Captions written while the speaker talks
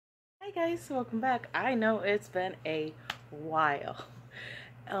Hi guys, welcome back. I know it's been a while,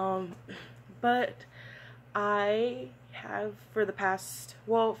 but I have for the past,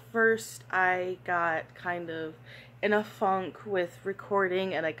 well, first I got kind of in a funk with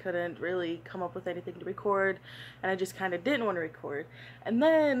recording and I couldn't really come up with anything to record and I just kind of didn't want to record. And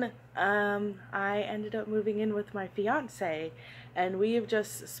then I ended up moving in with my fiance and we have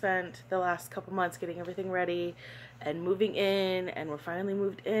just spent the last couple months getting everything ready and moving in, and we're finally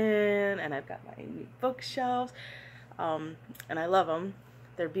moved in and I've got my new bookshelves and I love them.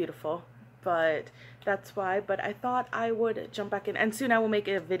 They're beautiful. But that's why. But I thought I would jump back in, and soon I will make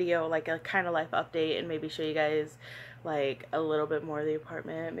a video, like a kind of life update, and maybe show you guys like a little bit more of the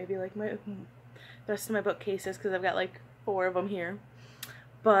apartment, maybe like the rest of my bookcases, because I've got like 4 of them here.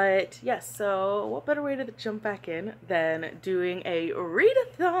 But yes, so what better way to jump back in than doing a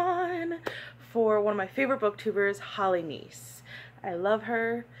readathon for one of my favorite booktubers, Holly Niece. I love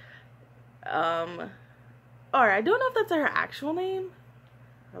her. Or I don't know if that's her actual name,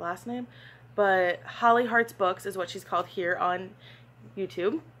 her last name, but Holly Hearts Books is what she's called here on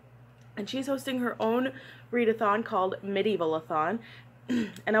YouTube, and she's hosting her own readathon called Medieval-A-Thon,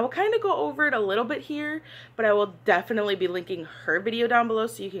 and I will kind of go over it a little bit here, but I will definitely be linking her video down below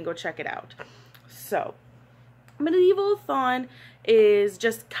so you can go check it out. So Medieval-A-Thon is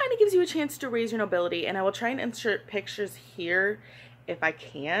just kind of gives you a chance to raise your nobility, and I will try and insert pictures here if I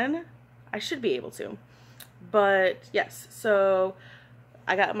can. I should be able to, but yes, so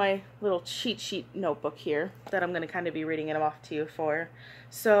I got my little cheat sheet notebook here that I'm going to kind of be reading it off to you for.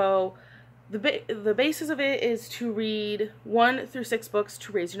 So the basis of it is to read 1 through 6 books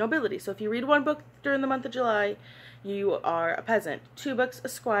to raise your nobility. So if you read 1 book during the month of July, you are a peasant. 2 books, a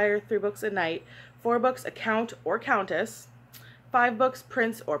squire. 3 books, a knight. 4 books, a count or countess. 5 books,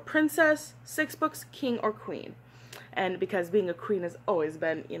 prince or princess. 6 books, king or queen. And because being a queen has always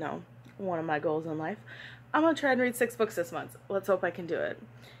been, you know, one of my goals in life, I'm going to try and read 6 books this month. Let's hope I can do it.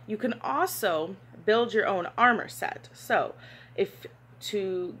 You can also build your own armor set. So,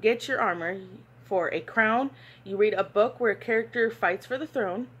 to get your armor for a crown, you read a book where a character fights for the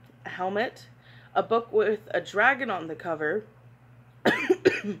throne, a helmet, a book with a dragon on the cover,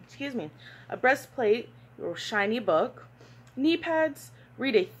 excuse me, a breastplate, your shiny book, knee pads,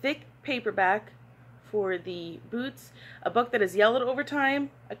 read a thick paperback for the boots, a book that is yellowed over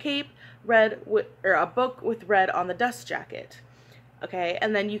time, a cape, a book with red on the dust jacket. Okay,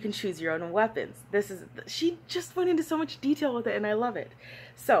 and then you can choose your own weapons. She just went into so much detail with it, and I love it.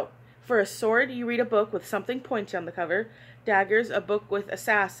 So, for a sword, you read a book with something pointy on the cover, daggers, a book with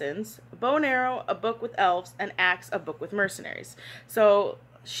assassins, a bow and arrow, a book with elves, an axe, a book with mercenaries. So,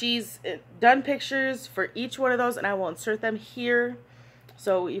 she's done pictures for each one of those, and I will insert them here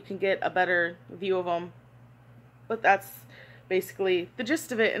so you can get a better view of them. But that's basically the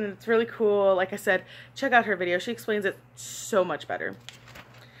gist of it, and it's really cool. Like I said, check out her video. She explains it so much better.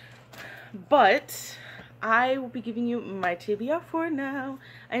 But I will be giving you my TBR for now.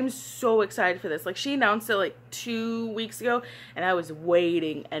 I'm so excited for this. Like, she announced it like 2 weeks ago, and I was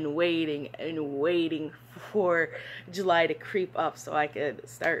waiting and waiting and waiting for July to creep up so I could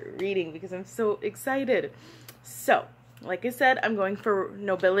start reading because I'm so excited. So, like I said, I'm going for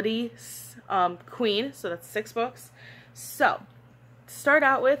Nobility Queen, so that's 6 books. So, to start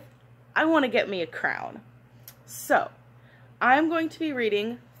out with, I want to get me a crown. So, I'm going to be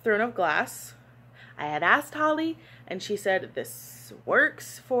reading Throne of Glass. I had asked Holly, and she said this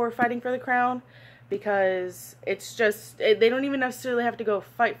works for fighting for the crown because it's just, they don't even necessarily have to go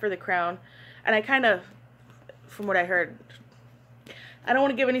fight for the crown. And I kind of, from what I heard, I don't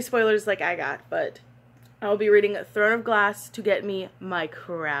want to give any spoilers like I got, but I'll be reading Throne of Glass to get me my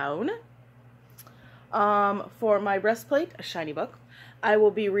crown. For my breastplate, a shiny book, I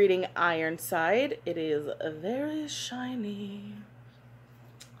will be reading Ironside. It is very shiny.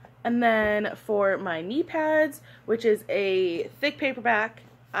 And then for my knee pads, which is a thick paperback,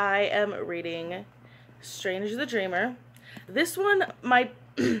 I am reading Strange the Dreamer. This one might,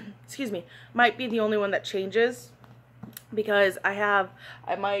 excuse me, might be the only one that changes because I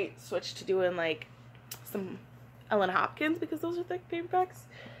might switch to doing like some Ellen Hopkins because those are thick paperbacks.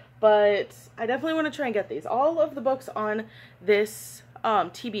 But I definitely want to try and get these. All of the books on this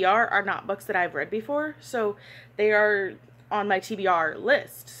TBR are not books that I've read before, so they are on my TBR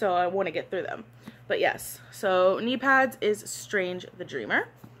list, so I want to get through them. But yes, so knee pads is Strange the Dreamer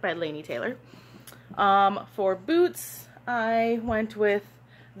by Laini Taylor. For boots, I went with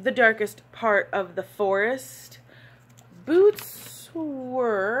The Darkest Part of the Forest. Boots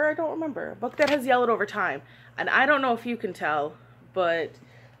were, I don't remember, a book that has yellowed over time. And I don't know if you can tell, but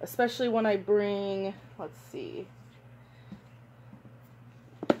especially when I bring, let's see,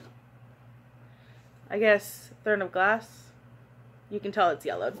 I guess Throne of Glass. You can tell it's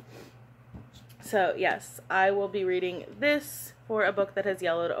yellowed. So yes, I will be reading this for a book that has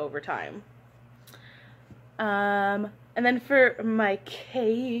yellowed over time. And then for my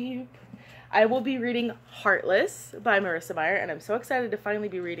cape, I will be reading Heartless by Marissa Meyer, and I'm so excited to finally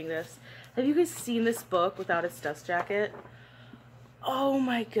be reading this. Have you guys seen this book without its dust jacket? Oh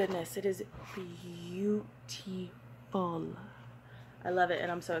my goodness, it is beautiful. I love it,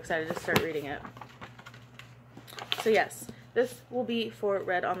 and I'm so excited to start reading it. So yes, this will be for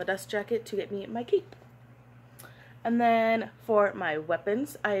Red on the Dust Jacket to get me my cape. And then for my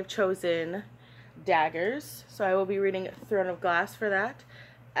weapons, I have chosen daggers. So I will be reading Throne of Glass for that,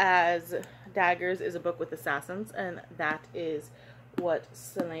 as daggers is a book with assassins, and that is what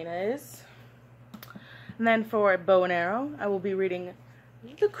Selena is. And then for bow and arrow, I will be reading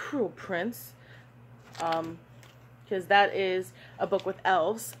The Cruel Prince, because that is a book with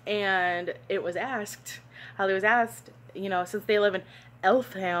elves, and it was asked, Holly was asked, you know, since they live in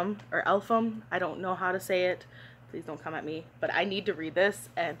Elfham, or Elfham, I don't know how to say it, please don't come at me, but I need to read this,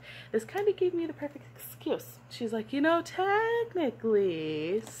 and this kind of gave me the perfect excuse. She's like, you know,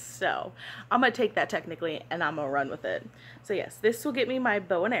 technically, so I'm gonna take that technically, and I'm gonna run with it. So yes, this will get me my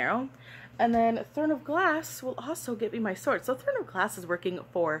bow and arrow, and then Throne of Glass will also get me my sword. So Throne of Glass is working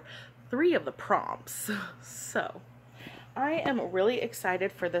for 3 of the prompts, so I am really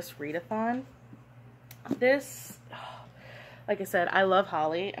excited for this readathon. This, like I said, I love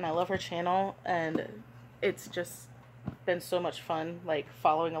Holly, and I love her channel, and it's just been so much fun, like,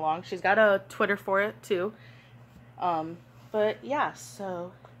 following along. She's got a Twitter for it, too. But, yeah,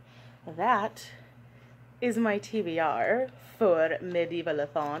 so that is my TBR for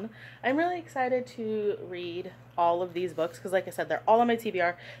Medieval-A-Thon. I'm really excited to read all of these books, because, like I said, they're all on my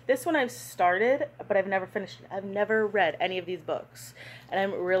TBR. This one I've started, but I've never finished it. I've never read any of these books, and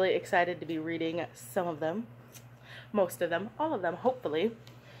I'm really excited to be reading some of them. Most of them, all of them, hopefully,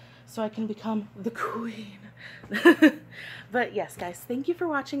 so I can become the queen. But yes, guys, thank you for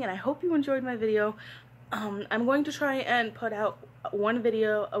watching, and I hope you enjoyed my video. I'm going to try and put out 1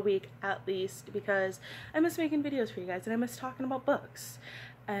 video a week at least, because I miss making videos for you guys, and I miss talking about books,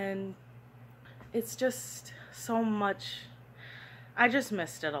 and it's just so much. I just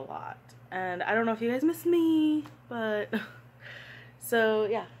missed it a lot, and I don't know if you guys miss me, but so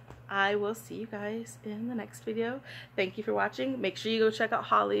yeah, I will see you guys in the next video. Thank you for watching. Make sure you go check out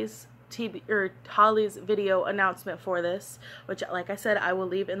Holly's video announcement for this, which, like I said, I will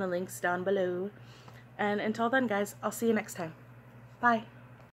leave in the links down below. And until then, guys, I'll see you next time. Bye.